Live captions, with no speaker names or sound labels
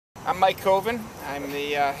I'm Mike Coven. I'm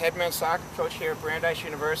the head men's soccer coach here at Brandeis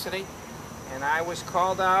University, and I was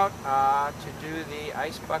called out to do the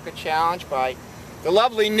Ice Bucket Challenge by the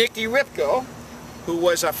lovely Nikki Ripko, who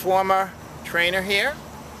was a former trainer here,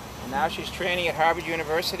 and now she's training at Harvard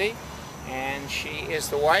University, and she is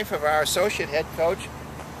the wife of our associate head coach,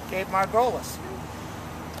 Gabe Margolis.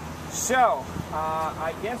 So,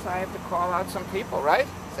 I guess I have to call out some people, right?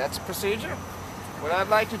 That's the procedure. What I'd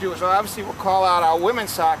like to do is, obviously, we'll call out our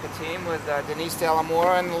women's soccer team with Denise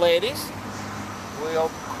Dallamora and the ladies.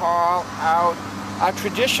 We'll call out our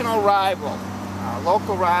traditional rival, our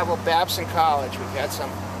local rival, Babson College. We've had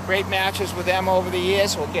some great matches with them over the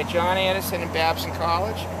years. We'll get John Anderson and Babson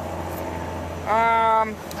College.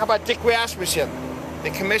 How about Dick Rasmussen,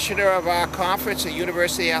 the commissioner of our conference, the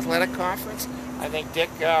University Athletic Conference? I think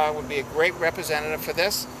Dick would be a great representative for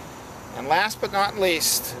this. And last but not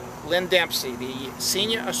least, Lynne Dempsey, the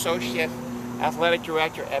Senior Associate Athletic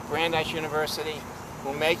Director at Brandeis University,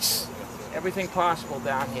 who makes everything possible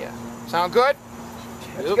down here. Sound good?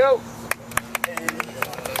 Let's go.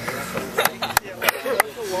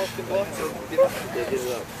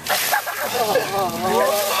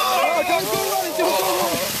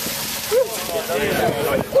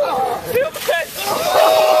 Oh,